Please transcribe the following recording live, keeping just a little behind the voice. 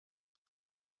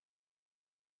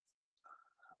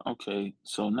Okay,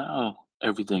 so now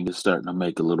everything is starting to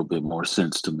make a little bit more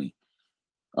sense to me.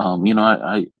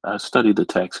 I studied the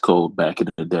tax code back in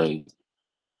the day,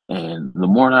 and the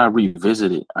more I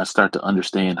revisit it, I start to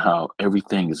understand how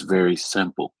everything is very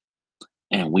simple,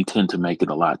 and we tend to make it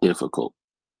a lot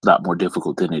more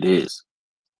difficult than it is.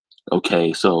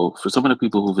 Okay, so for some of the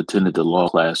people who've attended the law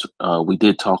class, we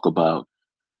did talk about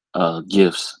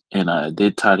gifts, and I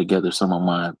did tie together some of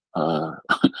my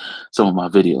some of my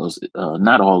videos.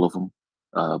 Not all of them,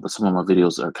 but some of my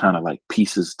videos are kind of like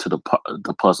pieces to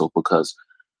the puzzle because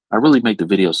I really make the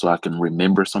video so I can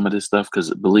remember some of this stuff.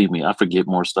 Because believe me, I forget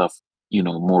more stuff,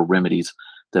 more remedies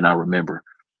than I remember.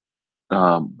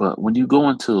 But when you go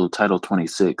into Title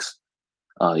 26,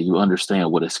 you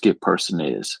understand what a skip person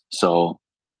is. So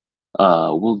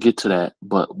we'll get to that.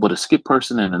 But what a skip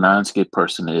person and a non-skip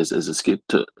person is a skip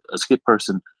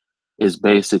person is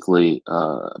basically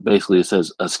it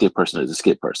says a skip person is a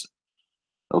skip person.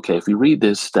 Okay, if you read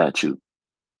this statute,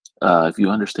 if you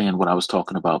understand what I was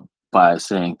talking about by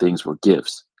saying things were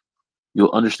gifts,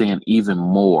 you'll understand even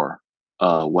more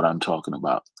what I'm talking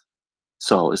about.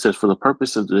 So it says, for the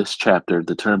purpose of this chapter,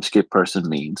 the term skip person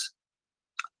means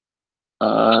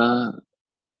uh,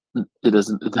 it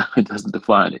doesn't it doesn't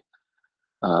define it.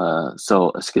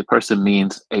 So a skip person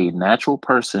means a natural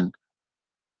person.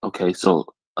 Okay, so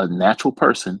a natural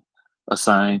person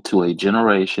assigned to a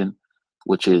generation,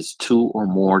 which is two or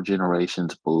more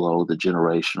generations below the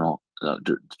generation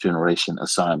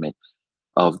assignment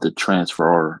of the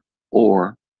transferor,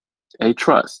 or a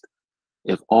trust,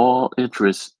 if all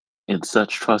interests in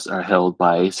such trusts are held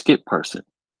by a skip person.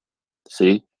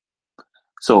 See?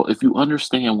 So if you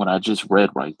understand what I just read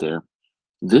right there,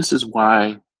 this is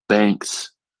why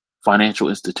banks, financial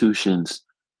institutions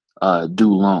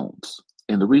do loans.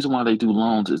 And the reason why they do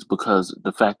loans is because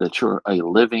the fact that you're a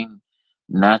living,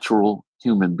 natural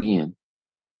human being,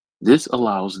 this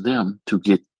allows them to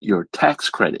get your tax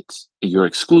credits and your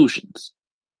exclusions.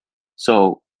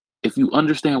 So if you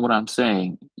understand what I'm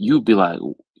saying, you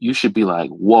should be like,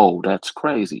 whoa, that's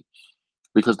crazy.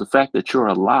 Because the fact that you're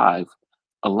alive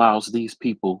allows these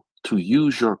people to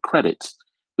use your credits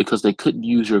because they couldn't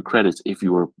use your credits if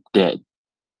you were dead.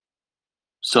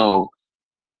 So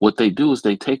what they do is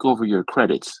they take over your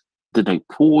credits, then they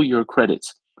pool your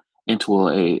credits into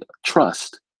a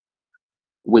trust,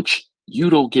 which you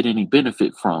don't get any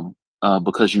benefit from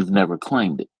because you've never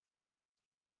claimed it.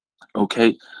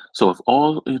 Okay, so if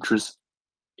all interests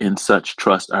in such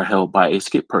trust are held by a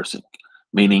skip person,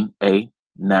 meaning a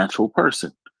natural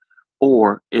person,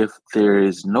 or if there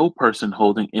is no person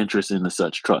holding interest in the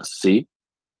such trust. See,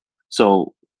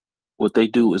 so what they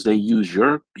do is they use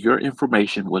your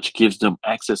information, which gives them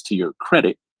access to your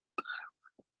credit.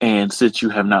 And since you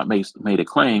have not made a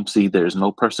claim, see, there's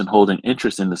no person holding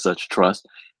interest in the such trust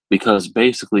because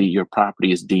basically your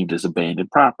property is deemed as abandoned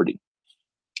property.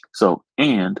 So,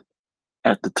 and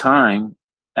at the time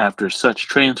after such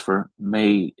transfer,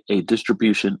 may a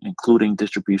distribution, including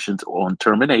distributions on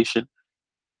termination,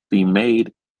 be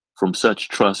made from such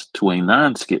trust to a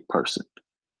non skip person.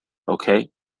 Okay.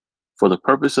 For the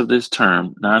purpose of this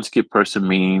term, non skip person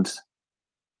means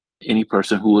any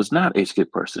person who is not a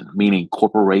skip person, meaning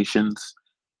corporations,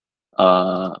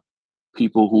 uh,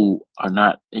 people who are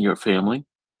not in your family.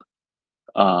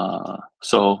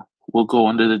 So we'll go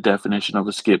under the definition of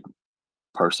a skip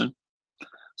person.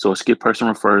 So a skip person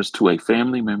refers to a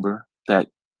family member that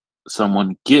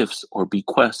someone gifts or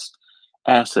bequests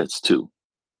assets to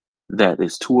that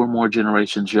is two or more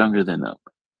generations younger than them.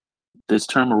 This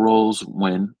term arose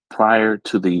when, prior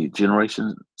to the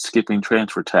generation skipping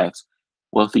transfer tax,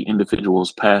 wealthy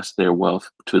individuals passed their wealth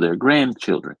to their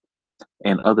grandchildren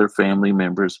and other family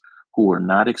members who were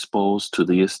not exposed to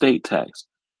the estate tax.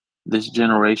 This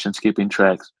generation skipping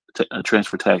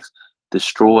transfer tax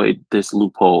destroyed this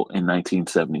loophole in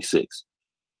 1976.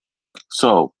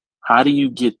 So, how do you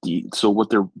get so what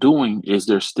they're doing is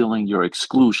they're stealing your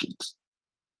exclusions,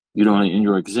 in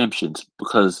your exemptions,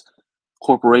 because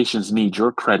corporations need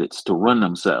your credits to run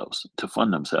themselves, to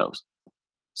fund themselves.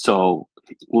 So,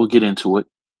 we'll get into it.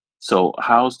 So,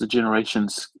 how's the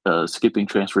generations skipping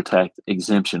transfer tax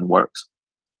exemption works?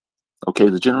 Okay,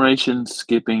 the generation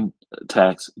skipping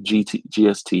tax,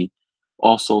 GST,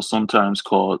 also sometimes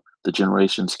called the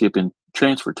generation skipping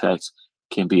transfer tax,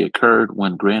 can be occurred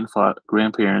when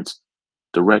grandparents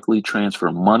directly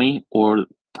transfer money or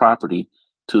property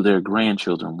to their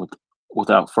grandchildren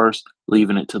without first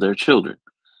leaving it to their children.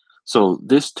 So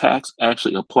this tax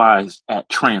actually applies at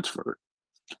transfer.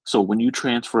 So when you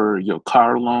transfer your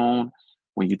car loan,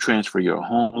 when you transfer your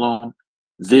home loan,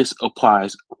 this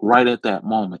applies right at that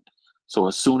moment. So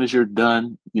as soon as you're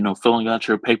done, filling out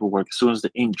your paperwork, as soon as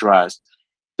the ink dries,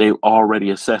 they already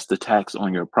assessed the tax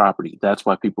on your property. That's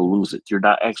why people lose it. You're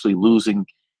not actually losing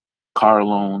car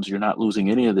loans. You're not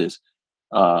losing any of this,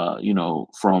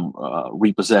 from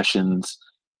repossessions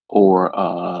or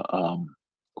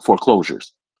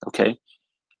foreclosures. Okay.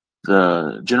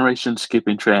 The generation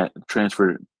skipping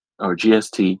transfer, or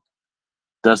GST,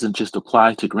 doesn't just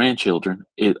apply to grandchildren.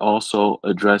 It also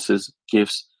addresses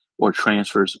gifts or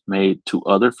transfers made to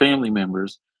other family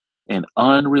members and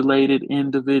unrelated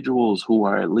individuals who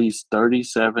are at least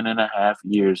 37 and a half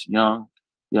years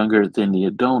younger than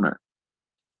the donor.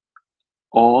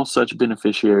 All such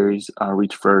beneficiaries are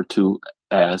referred to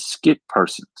as skip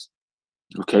persons.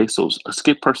 Okay, so a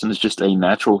skip person is just a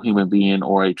natural human being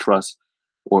or a trust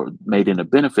or made in the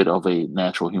benefit of a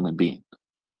natural human being.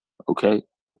 Okay,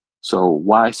 so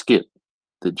why skip?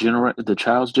 The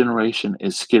child's generation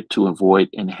is skipped to avoid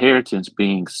inheritance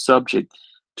being subject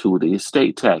to the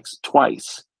estate tax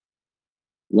twice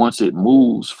once it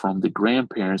moves from the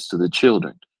grandparents to the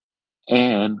children,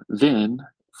 and then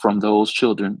from those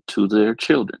children to their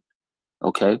children.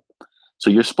 Okay, so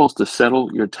you're supposed to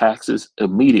settle your taxes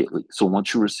immediately. So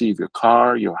once you receive your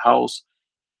car, your house,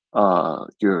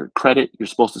 your credit, you're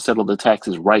supposed to settle the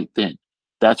taxes right then.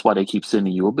 That's why they keep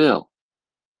sending you a bill.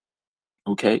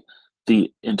 Okay.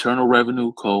 The Internal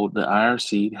Revenue Code, the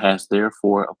IRC, has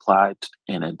therefore applied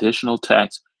an additional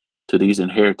tax to these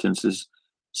inheritances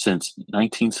since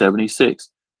 1976,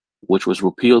 which was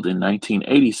repealed in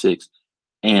 1986,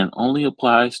 and only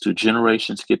applies to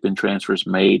generation skipping transfers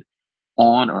made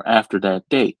on or after that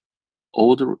date.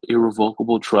 Older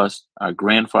irrevocable trusts are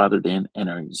grandfathered in and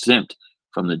are exempt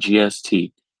from the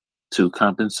GST to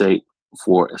compensate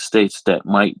for estates that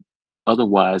might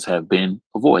otherwise have been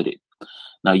avoided.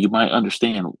 Now, you might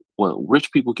understand, well,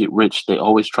 rich people get rich. They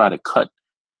always try to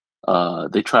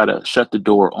they try to shut the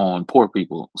door on poor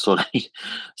people so they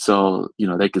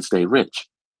can stay rich.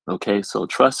 Okay, so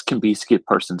trusts can be skip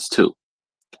persons too.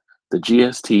 The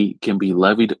GST can be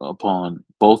levied upon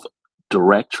both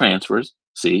direct transfers.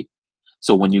 See,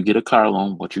 so when you get a car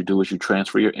loan, what you do is you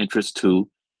transfer your interest to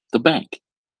the bank,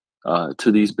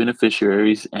 to these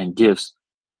beneficiaries, and gifts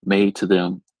made to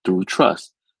them through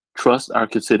trust. Trusts are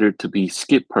considered to be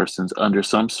skip persons under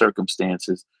some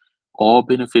circumstances. All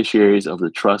beneficiaries of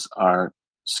the trust are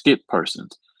skip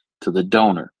persons to the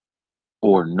donor,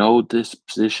 or no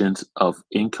dispositions of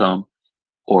income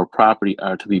or property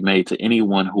are to be made to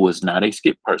anyone who is not a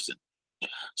skip person.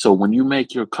 So when you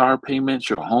make your car payments,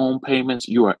 your home payments,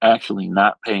 you are actually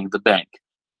not paying the bank.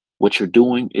 What you're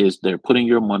doing is they're putting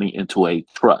your money into a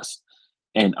trust.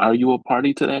 And are you a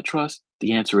party to that trust?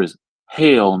 The answer is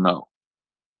hell no.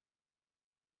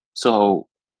 So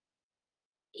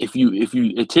if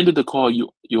you attended the call,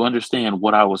 you understand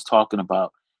what I was talking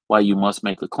about, why you must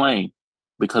make a claim,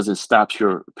 because it stops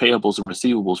your payables and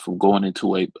receivables from going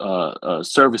into a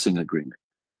servicing agreement.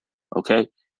 Okay,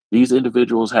 these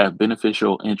individuals have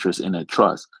beneficial interest in a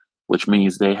trust, which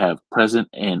means they have present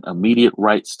and immediate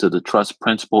rights to the trust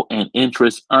principal and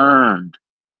interest earned.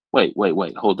 Wait,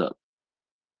 hold up.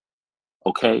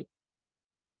 Okay,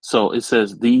 so it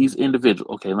says these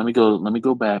individuals. Okay, let me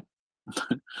go back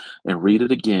and read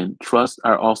it again. Trusts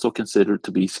are also considered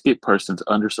to be skip persons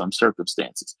under some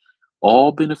circumstances.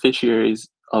 All beneficiaries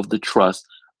of the trust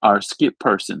are skip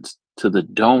persons to the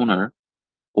donor,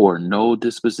 or no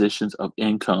dispositions of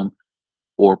income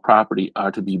or property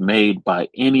are to be made by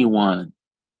anyone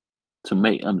to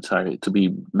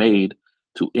be made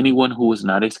to anyone who is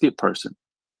not a skip person.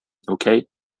 Okay?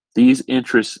 These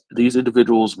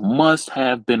individuals must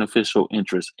have beneficial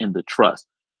interest in the trust,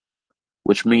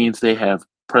 which means they have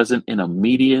present and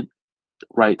immediate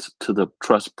rights to the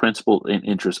trust principal and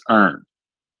interest earned.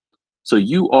 So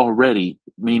you already,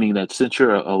 meaning that since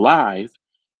you're alive,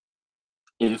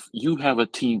 if you have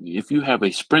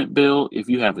a Sprint bill, if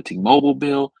you have a T-Mobile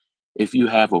bill, if you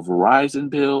have a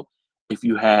Verizon bill, if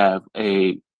you have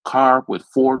a car with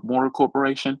Ford Motor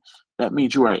Corporation, that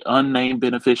means you are an unnamed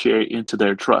beneficiary into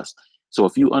their trust. So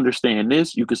if you understand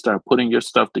this, you can start putting your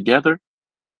stuff together,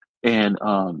 and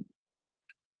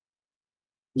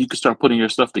you can start putting your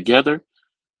stuff together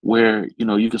where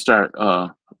you can start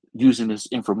using this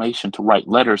information to write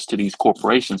letters to these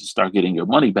corporations and start getting your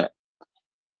money back.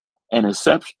 An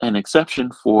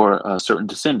exception for certain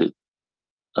decedents.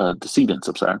 I'm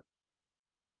sorry.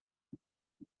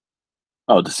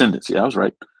 Oh, descendants. Yeah, I was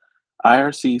right.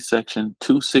 IRC Section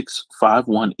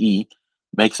 2651E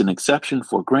makes an exception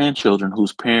for grandchildren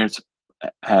whose parents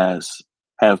has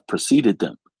have preceded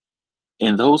them.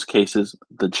 In those cases,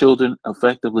 the children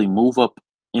effectively move up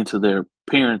into their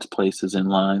parents' places in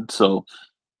line. So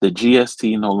the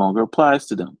GST no longer applies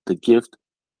to them. The gift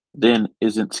then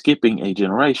isn't skipping a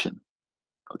generation.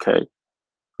 Okay.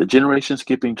 The generation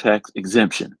skipping tax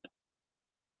exemption.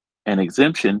 An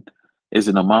exemption is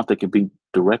an amount that can be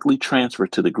directly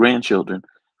transferred to the grandchildren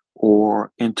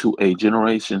or into a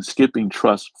generation skipping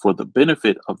trust for the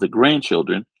benefit of the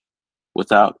grandchildren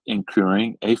without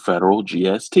incurring a federal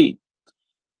GST.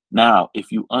 Now,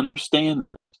 if you understand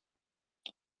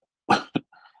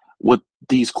what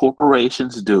these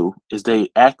corporations do is they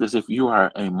act as if you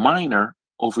are a minor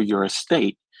over your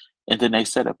estate, and then they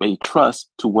set up a trust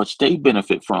to which they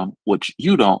benefit from, which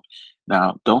you don't.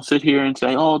 Now, don't sit here and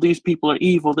say, oh, these people are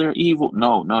evil, they're evil.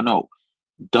 No, no, no.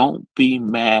 Don't be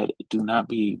mad. Do not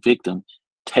be a victim.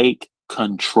 Take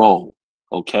control.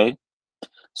 Okay?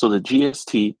 So the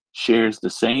GST shares the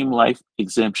same life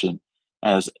exemption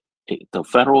as the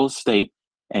federal estate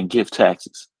and gift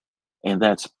taxes. And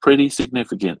that's pretty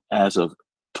significant as of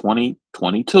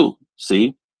 2022.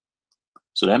 See?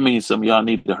 So that means some of y'all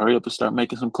need to hurry up and start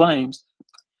making some claims.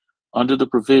 Under the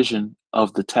provision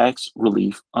of the Tax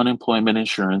Relief, Unemployment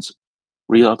Insurance,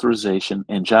 Reauthorization,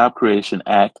 and Job Creation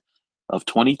Act of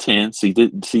 2010.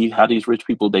 See how these rich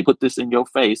people, they put this in your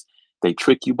face. They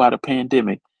trick you by the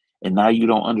pandemic. And now you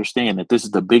don't understand that this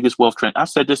is the biggest wealth transfer. I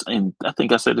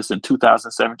think I said this in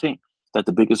 2017, that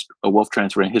the biggest wealth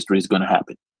transfer in history is going to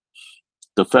happen.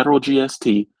 The federal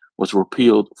GST was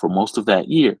repealed for most of that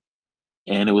year,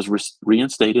 and it was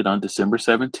reinstated on December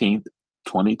 17th,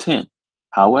 2010.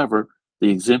 However, the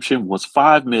exemption was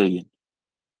 $5 million,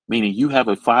 meaning you have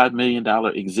a $5 million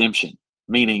exemption,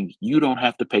 meaning you don't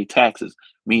have to pay taxes,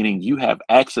 meaning you have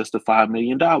access to $5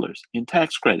 million in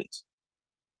tax credits.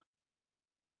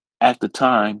 At the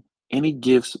time, any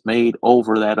gifts made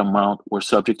over that amount were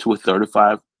subject to a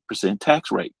 35%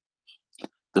 tax rate.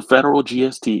 The federal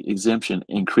GST exemption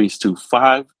increased to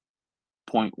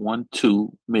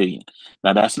 5.12 million.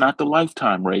 Now that's not the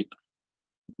lifetime rate.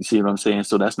 You see what I'm saying?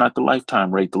 So that's not the lifetime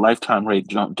rate. The lifetime rate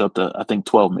jumped up to, I think,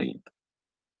 12 million.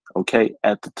 Okay,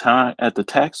 at the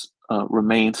tax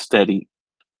remained steady.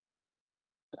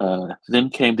 Then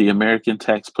came the American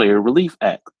Taxpayer Relief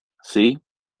Act. See,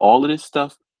 all of this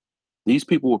stuff, these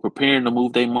people were preparing to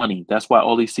move their money. That's why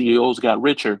all these CEOs got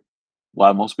richer,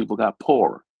 while most people got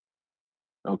poorer.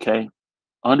 Okay,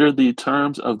 under the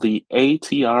terms of the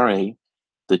ATRA,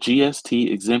 the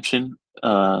GST exemption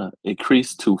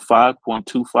increased to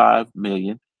 5.25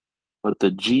 million, but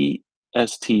the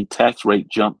GST tax rate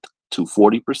jumped to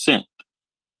 40%.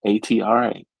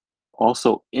 ATRA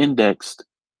also indexed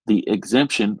the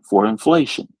exemption for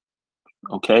inflation.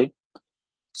 Okay,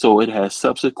 so it has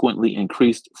subsequently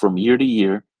increased from year to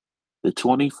year. The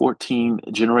 2014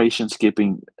 generation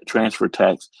skipping transfer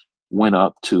tax went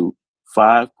up to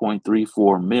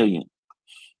 5.34 million,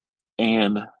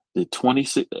 and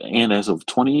as of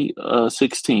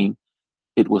 2016,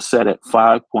 it was set at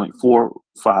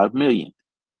 5.45 million.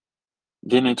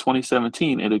 Then in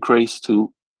 2017, it increased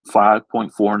to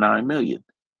 5.49 million.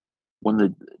 When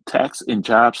the Tax and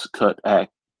Jobs Cut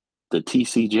Act, the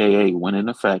TCJA, went in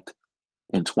effect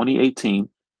in 2018,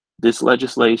 this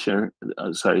legislation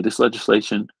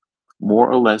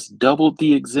more or less doubled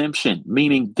the exemption,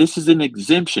 meaning this is an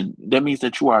exemption. That means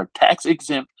that you are tax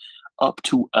exempt up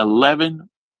to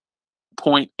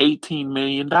 $11.18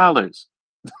 million.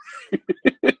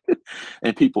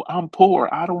 And people, I'm poor,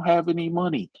 I don't have any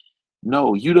money.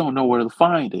 No, you don't know where to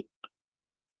find it.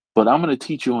 But I'm going to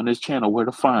teach you on this channel where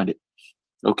to find it.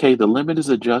 Okay, the limit is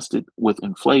adjusted with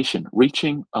inflation,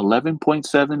 reaching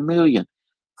 11.7 million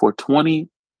for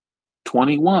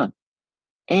 2021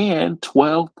 and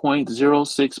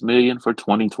 12.06 million for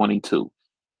 2022.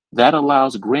 That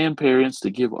allows grandparents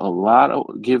to give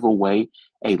away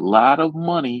a lot of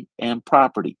money and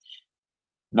property.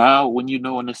 Now, when you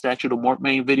know in the Statute of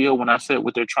Mortmain video, when I said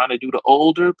what they're trying to do to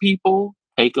older people,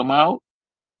 take them out.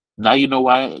 Now you know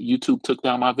why YouTube took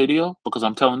down my video, because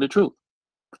I'm telling the truth.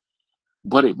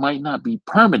 But it might not be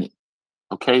permanent.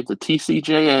 Okay, the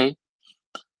TCJA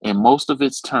and most of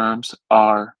its terms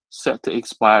are set to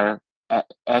expire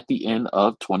at the end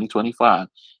of 2025.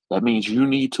 That means you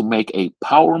need to make a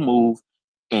power move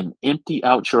and empty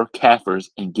out your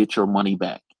CAFRs and get your money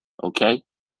back. Okay,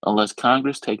 unless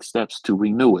Congress takes steps to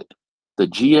renew it. The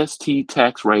GST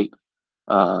tax rate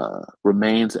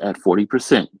remains at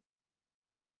 40%.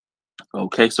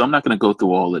 Okay, so I'm not going to go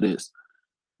through all of this,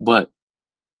 but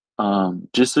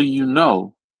just so you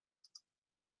know,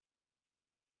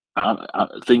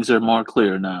 things are more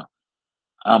clear now.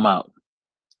 I'm out.